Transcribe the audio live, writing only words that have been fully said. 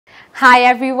Hi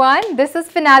everyone, this is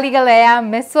Finali Galaiya,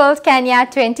 Miss World Kenya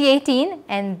 2018,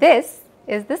 and this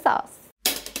is the sauce.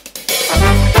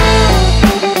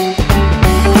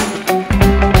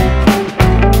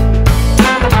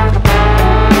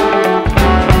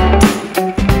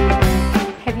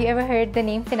 Have you ever heard the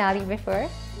name Finali before?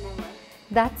 Never.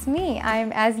 That's me.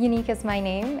 I'm as unique as my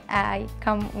name. I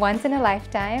come once in a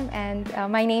lifetime, and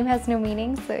my name has no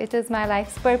meaning, so it is my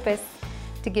life's purpose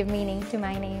to give meaning to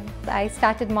my name. I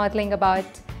started modeling about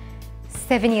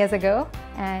 7 years ago,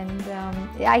 and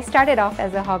I started off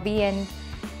as a hobby, and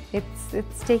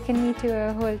it's taken me to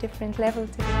a whole different level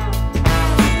today.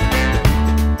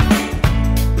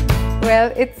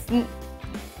 Well, it's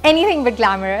anything but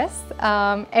glamorous.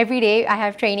 Every day I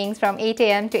have trainings from 8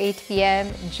 AM to 8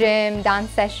 PM, gym,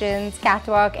 dance sessions,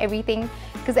 catwalk, everything,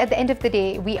 because at the end of the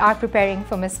day we are preparing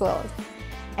for Miss World.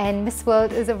 And Miss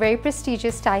World is a very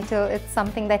prestigious title. It's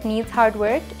something that needs hard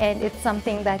work, and it's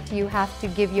something that you have to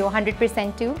give your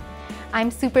 100% to. I'm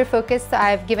super focused, so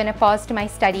I've given a pause to my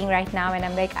studying right now, and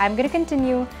I'm like, I'm going to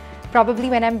continue probably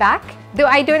when I'm back. Though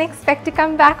I don't expect to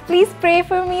come back, please pray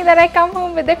for me that I come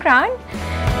home with the crown.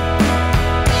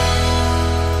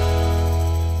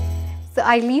 So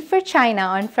I leave for China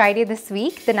on Friday this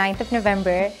week, the 9th of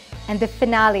November, and the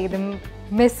finale, the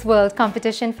Miss World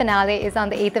competition finale, is on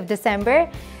the 8th of December.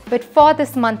 But for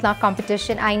this month-long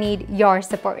competition, I need your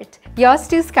support. Yours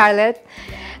too, Scarlett.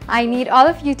 I need all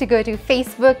of you to go to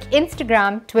Facebook,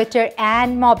 Instagram, Twitter,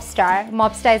 and Mobstar.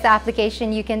 Mobstar is the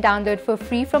application you can download for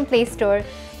free from Play Store.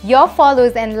 Your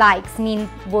follows and likes mean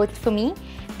votes for me.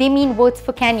 They mean votes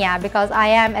for Kenya, because I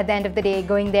am, at the end of the day,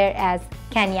 going there as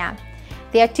Kenya.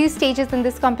 There are 2 stages in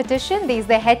this competition. There is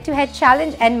the head-to-head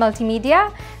challenge and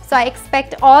multimedia. So I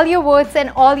expect all your votes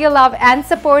and all your love and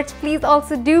support. Please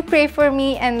also do pray for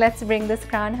me, and let's bring this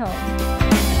crown home.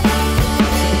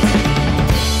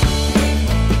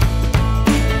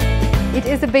 It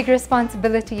is a big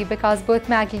responsibility because both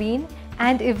Magdalene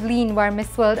and Evelyn were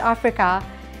Miss World Africa.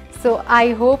 So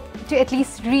I hope to at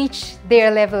least reach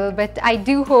their level, but I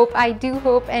do hope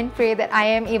and pray that I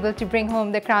am able to bring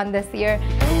home the crown this year.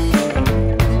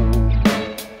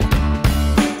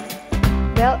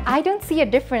 Well, I don't see a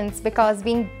difference, because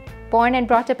being born and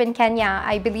brought up in Kenya,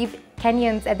 I believe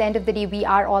Kenyans, at the end of the day, we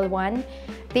are all one.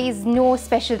 There is no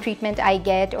special treatment I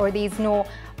get, or there is no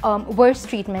worse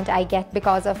treatment I get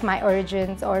because of my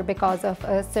origins or because of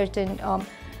a certain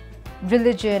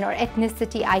religion or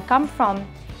ethnicity I come from.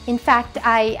 In fact,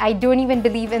 I don't even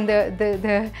believe in being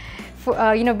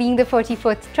the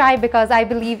 44th tribe, because I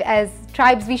believe as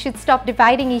tribes we should stop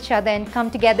dividing each other and come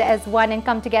together as one and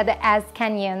come together as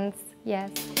Kenyans.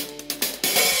 Yes.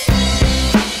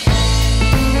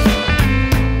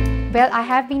 Well, I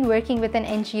have been working with an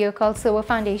NGO called SOA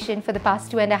Foundation for the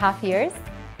past 2.5 years.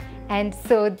 And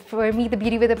so for me, the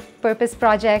Beauty with a Purpose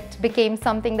project became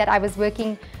something that I was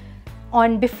working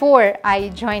on before I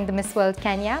joined the Miss World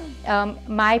Kenya.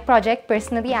 My project,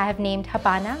 personally, I have named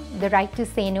Hapana, the right to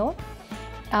say no.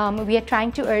 We are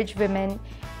trying to urge women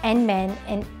and men,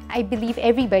 and I believe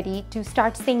everybody, to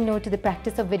start saying no to the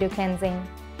practice of widow cleansing.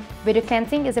 Widow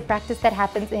cleansing is a practice that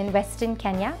happens in Western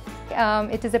Kenya.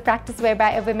 It is a practice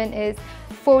whereby a woman is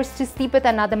forced to sleep with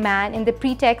another man in the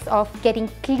pretext of getting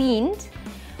cleaned,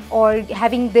 or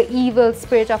having the evil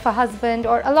spirit of a husband,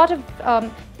 or a lot of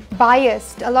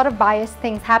biased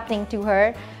things happening to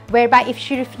her, whereby if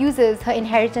she refuses, her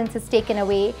inheritance is taken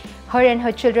away, her and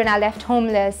her children are left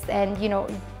homeless and,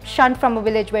 shunned from a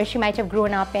village where she might have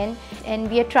grown up in. And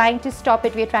we are trying to stop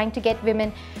it. We are trying to get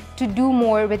women to do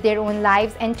more with their own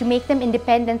lives and to make them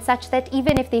independent, such that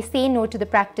even if they say no to the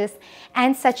practice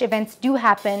and such events do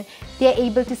happen, they are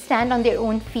able to stand on their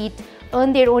own feet,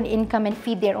 earn their own income, and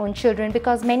feed their own children,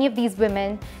 because many of these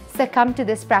women succumb to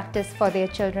this practice for their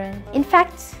children. In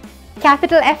fact,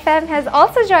 Capital FM has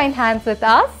also joined hands with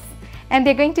us, and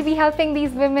they're going to be helping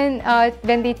these women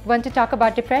when they want to talk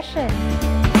about depression.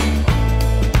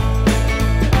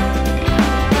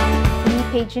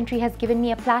 Pageantry has given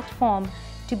me a platform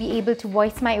to be able to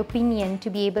voice my opinion, to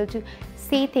be able to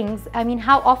say things. I mean,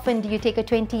 how often do you take a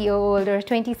 20-year-old or a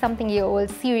 20-something-year-old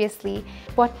seriously?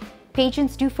 What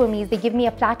pageants do for me is they give me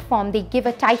a platform, they give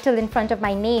a title in front of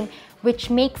my name, which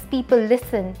makes people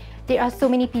listen. There are so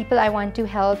many people I want to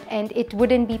help, and it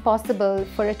wouldn't be possible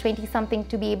for a 20-something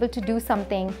to be able to do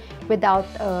something without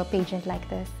a pageant like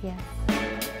this. Yes.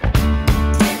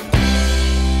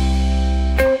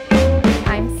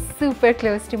 Super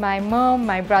close to my mom,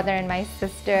 my brother, and my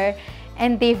sister,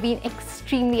 and they've been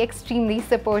extremely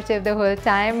supportive the whole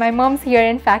time. My mom's here,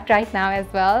 in fact, right now as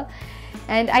well.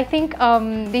 And I think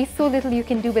there's so little you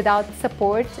can do without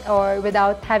support, or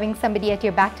without having somebody at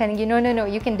your back telling you, no,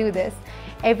 you can do this.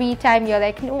 every time you're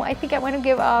like, no, I think I want to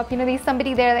give up, you know, there's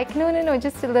somebody there like, no, no, no,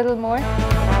 just a little more.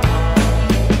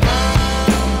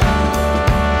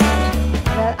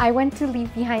 Well, I want to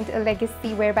leave behind a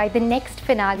legacy whereby the next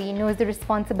Finali knows the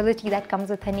responsibility that comes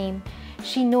with her name.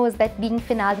 She knows that being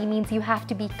Finali means you have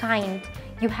to be kind,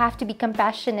 you have to be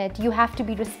compassionate, you have to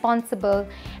be responsible,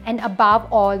 and above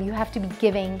all, you have to be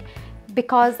giving.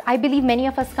 Because I believe many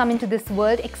of us come into this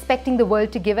world expecting the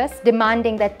world to give us,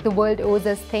 demanding that the world owes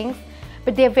us things.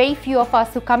 But there are very few of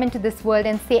us who come into this world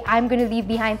and say, I'm going to leave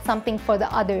behind something for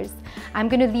the others. I'm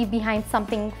going to leave behind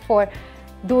something for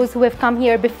those who have come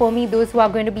here before me, those who are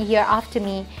going to be here after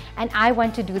me. And I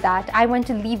want to do that. I want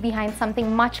to leave behind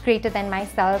something much greater than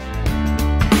myself.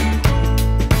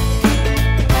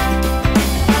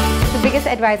 The biggest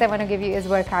advice I want to give you is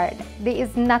work hard. There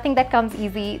is nothing that comes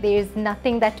easy. There is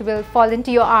nothing that will fall into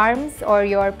your arms or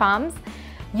your palms.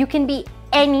 You can be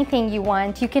anything you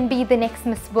want. You can be the next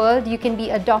Miss World. You can be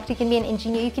a doctor. You can be an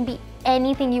engineer. You can be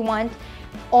anything you want.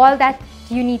 All that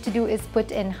you need to do is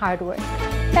put in hard work.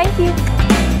 Thank you.